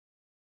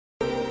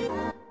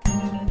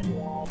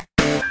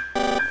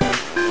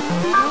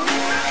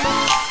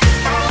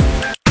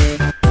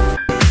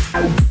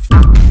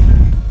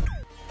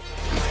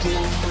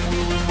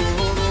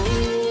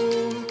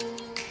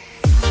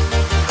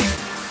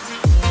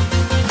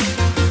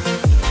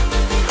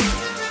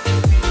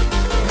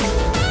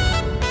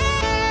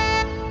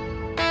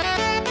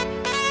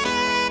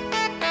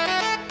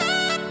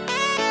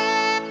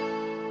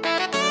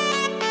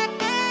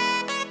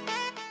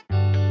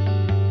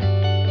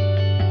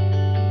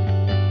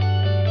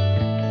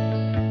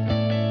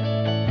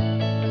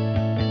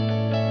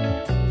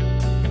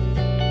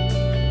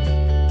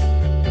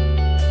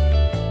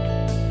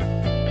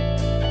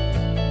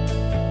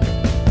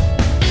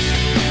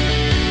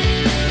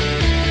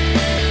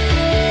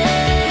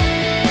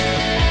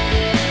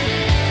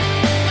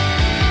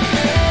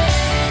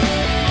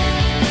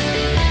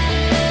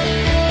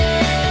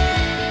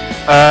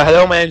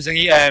Hello, my name is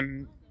Zengi.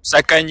 I'm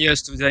second year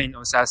student in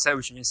ENSIACET,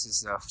 which means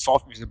it's the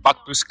fourth with the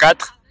Bac plus 4.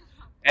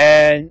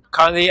 And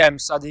currently I'm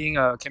studying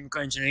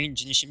chemical engineering in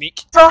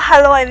Chimiques. So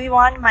hello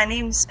everyone, my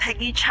name is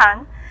Peggy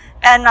Chan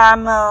and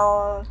I'm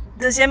a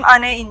deuxième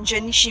année in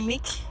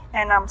Chimiques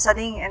and I'm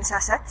studying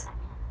ENSIACET.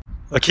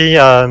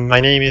 Okay, my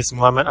name is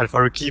Mohamed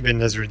Al-Farouki bin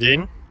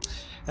Nazruddin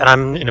and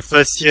I'm in the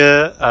first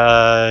year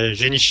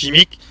Génie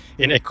Chimique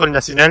in Ecole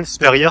Nationale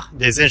Supérieure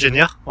des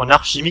Ingénieurs en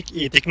Arts Chimiques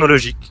et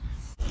Technologiques.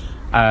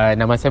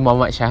 Nama saya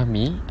Muhammad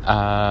Syahmi,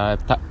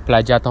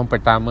 pelajar tahun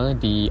pertama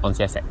di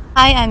ENSIACET.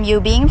 Hi, I'm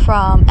Yubing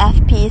from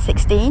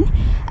FP16.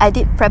 I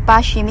did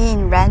Prepa Chimie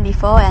in RAN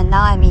before and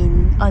now I'm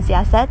in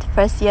ENSIACET,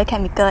 first year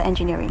Chemical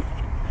Engineering.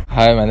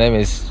 Hi, my name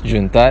is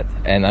Juntat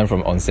and I'm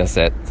from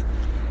ENSIACET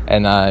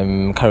and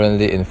I'm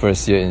currently in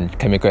first year in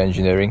Chemical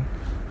Engineering.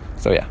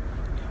 So yeah.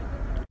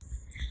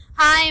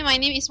 Hi, my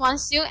name is Wan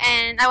Siu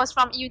and I was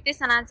from UT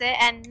Sanaze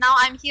and now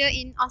I'm here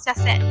in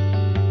ENSIACET.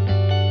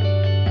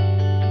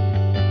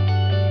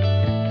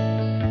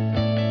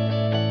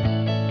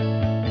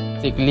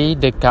 Basically,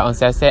 dekat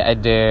ENSIACET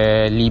ada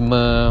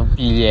 5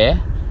 pilier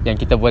yang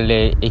kita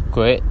boleh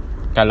ikut.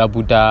 Kalau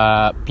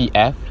budak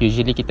PF,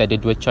 usually kita ada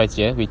 2 choice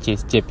je, which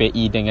is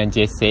JPE dengan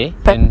JC.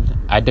 Dan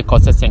ada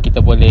courses yang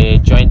kita boleh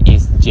join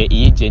is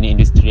JE, Jenis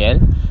Industrial,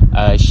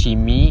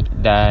 Chimie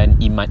dan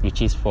IMAT,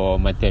 which is for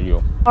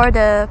material. For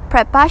the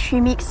Prepa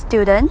Chimie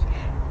student,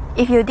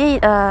 if you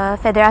did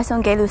Federation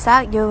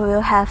Gay-Lussac, you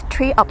will have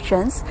 3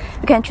 options.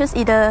 You can choose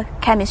either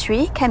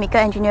chemistry, chemical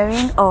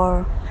engineering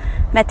or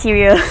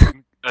material.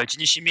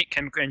 Génie chimique,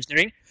 chemical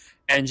engineering,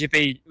 and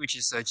GPE, which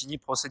is Génie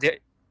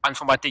procédé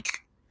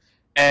informatique.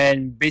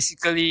 And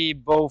basically,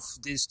 both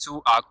these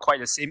two are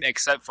quite the same,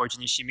 except for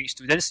Génie chimique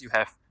students, you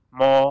have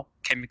more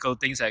chemical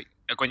things like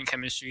organic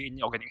chemistry,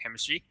 inorganic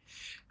chemistry.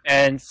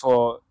 And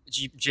for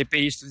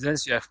GPE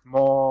students, you have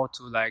more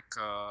to like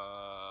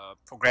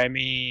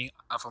programming,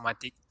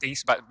 informatic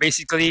things. But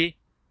basically,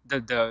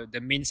 the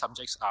main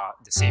subjects are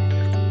the same.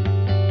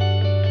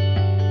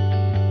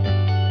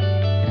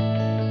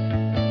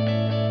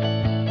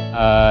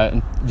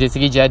 Dari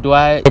segi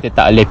jadual, kita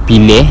tak boleh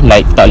pilih,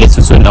 like tak boleh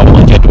susun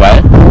awal jadual.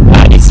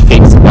 It's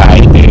fixed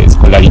by the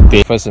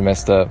scolarité. First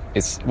semester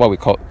is what we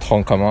call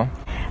tronc commun.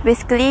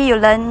 Basically, you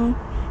learn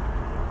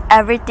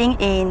everything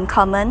in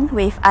common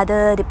with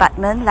other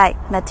departments like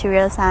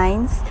material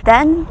science.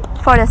 Then,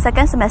 for the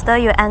second semester,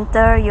 you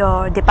enter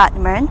your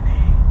department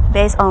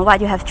based on what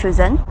you have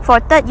chosen.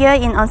 For third year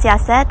in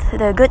ENSIACET,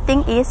 the good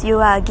thing is you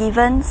are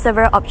given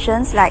several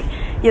options, like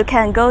you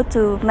can go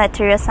to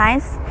material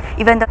science,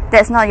 even though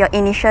that's not your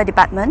initial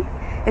department.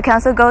 You can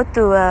also go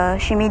to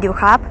Chimie du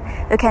Cap.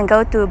 You can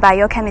go to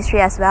biochemistry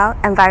as well,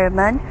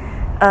 environment,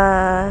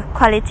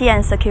 quality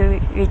and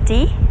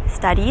security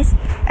studies,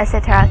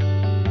 etc.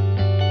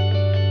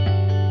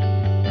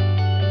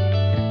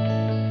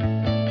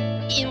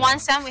 In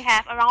one sem, we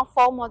have around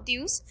 4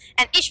 modules,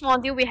 and each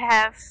module we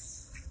have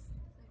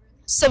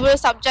several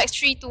subjects,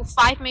 3 to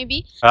 5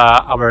 maybe.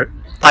 Our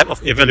type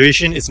of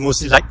evaluation is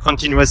mostly like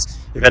continuous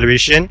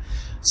evaluation.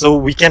 So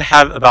we can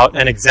have about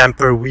an exam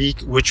per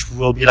week, which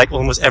will be like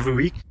almost every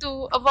week.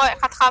 To avoid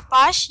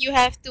rattrapage, you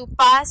have to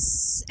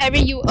pass every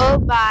UE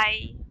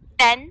by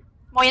 10,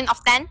 moyenne of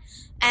 10.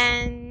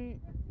 And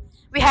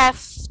we have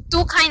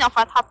 2 kinds of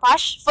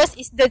rattrapage. First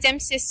is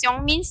deuxième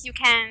session, means you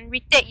can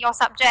retake your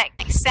subject.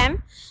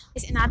 Exam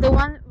is another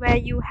one where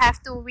you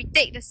have to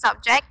retake the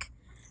subject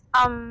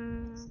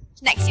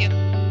next year.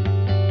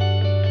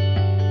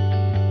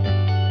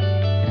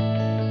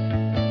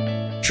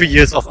 3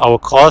 years of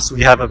our course,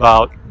 we have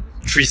about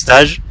 3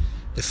 stages.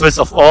 The first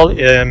of all,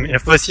 in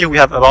the first year, we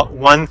have about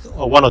 1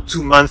 or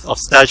 2 months of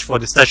stage for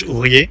the stage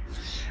ouvrier.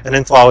 And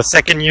then for our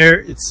second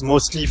year, it's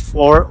mostly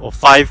 4 or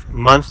 5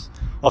 months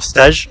of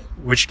stage,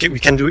 which we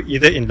can do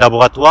either in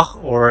laboratoire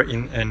or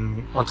in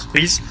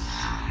entreprise.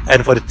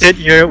 And for the third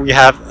year, we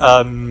have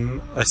a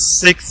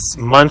 6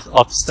 months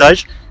of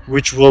stage,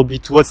 which will be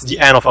towards the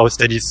end of our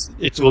studies.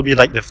 It will be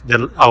like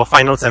our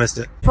final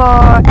semester.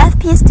 For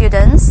FP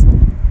students,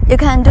 you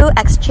can do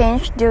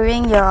exchange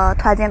during your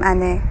troisième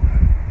année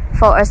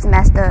for a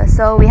semester.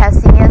 So we have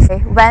seniors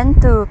went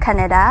to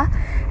Canada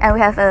and we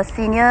have a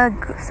senior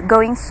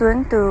going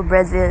soon to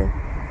Brazil.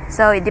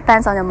 So it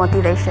depends on your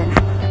motivation.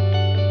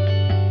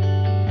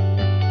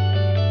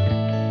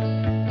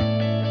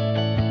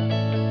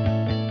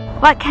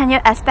 What can you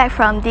expect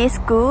from this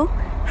school?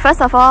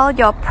 First of all,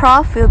 your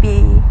prof will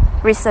be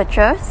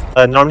researchers.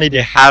 Normally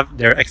they have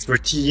their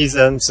expertise,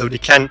 so they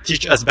can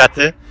teach us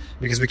better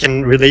because we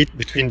can relate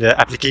between the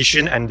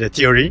application and the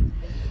theory.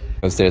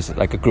 Because there's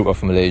like a group of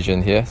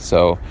Malaysians here,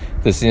 so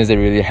the seniors, they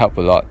really help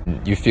a lot.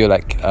 You feel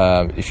like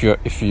if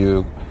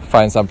you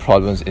find some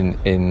problems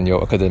in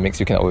your academics,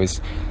 you can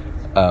always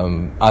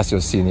ask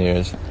your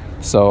seniors.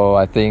 So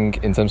I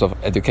think in terms of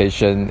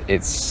education,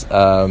 it's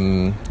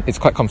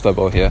quite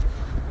comfortable here.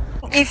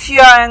 If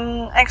you are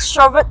an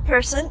extrovert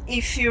person,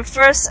 if you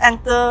first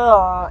enter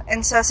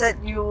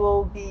ENSIACET, you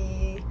will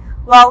be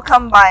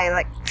welcomed by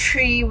like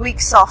 3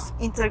 weeks of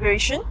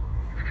integration.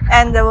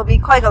 and there will be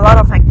quite a lot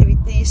of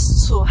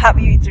activities to help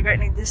you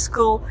integrate in this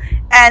school.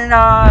 And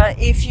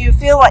if you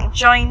feel like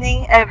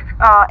joining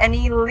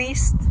any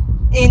list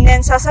in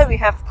ENSIACET, we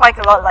have quite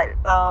a lot, like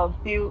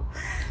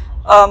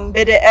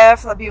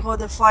BDF, Bureau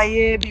de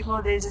Foyer,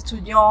 Bureau des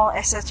Étudiants,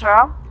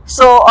 etc.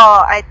 So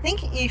I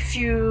think if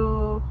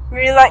you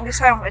really like this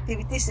kind of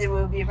activities, it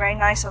will be very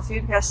nice of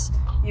you, because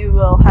you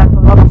will have a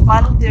lot of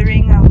fun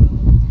during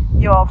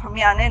your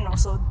première année and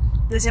also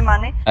deuxième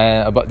année.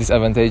 And about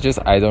disadvantages,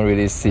 I don't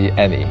really see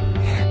any.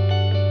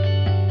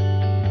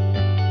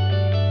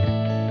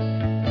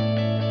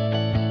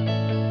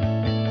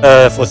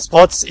 For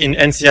sports in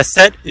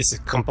ENSIACET, it's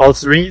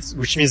compulsory,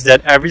 which means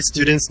that every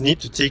student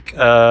needs to take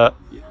a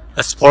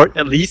sport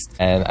at least.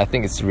 And I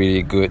think it's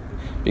really good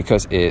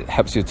because it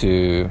helps you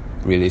to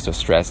release your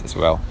stress as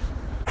well.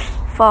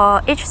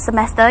 For each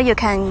semester, you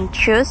can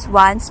choose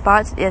one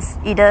sport. It's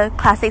either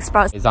classic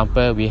sports. For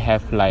example, we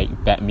have like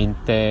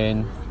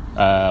badminton,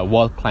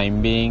 wall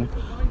climbing,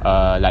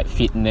 like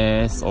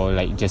fitness, or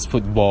like just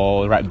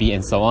football, rugby,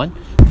 and so on.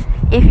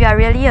 If you are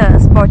really a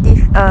sportive,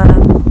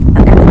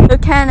 you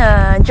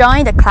can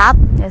join the club.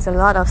 There's a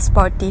lot of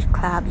sportive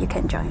club you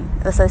can join,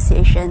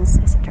 associations,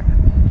 etc.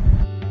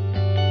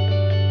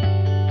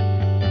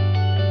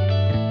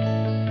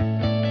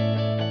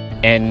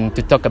 And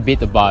to talk a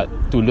bit about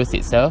Toulouse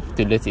itself,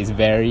 Toulouse is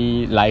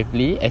very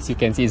lively. As you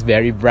can see, it's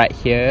very bright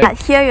here.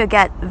 Here you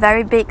get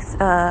very big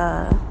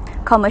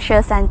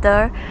commercial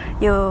center.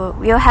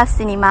 You have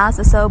cinemas,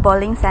 also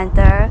bowling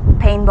center,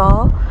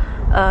 paintball.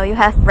 You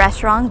have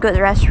restaurants,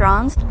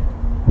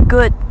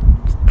 good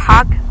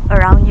park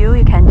around you.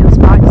 You can do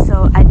sports.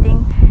 So I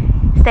think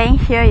staying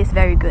here is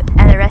very good,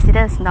 and the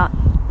residence is not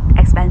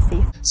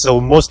expensive.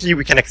 So mostly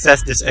we can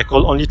access this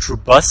Ecole only through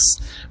bus,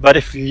 but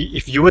if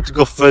you were to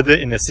go further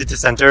in the city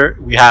center,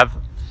 we have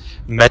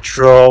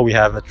metro, we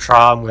have a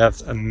tram, we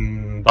have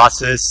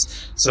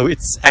buses, so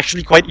it's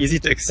actually quite easy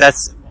to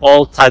access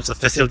all types of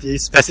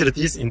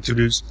facilities in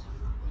Toulouse.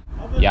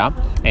 Yeah,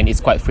 and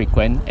it's quite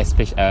frequent,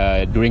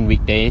 especially during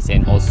weekdays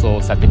and also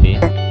Saturday.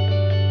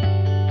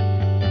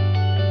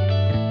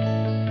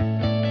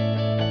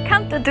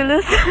 Come to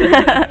Toulouse.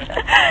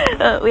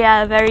 We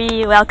are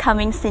very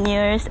welcoming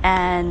seniors,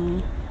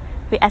 and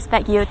we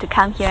expect you to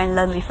come here and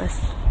learn with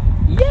us.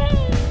 Yay!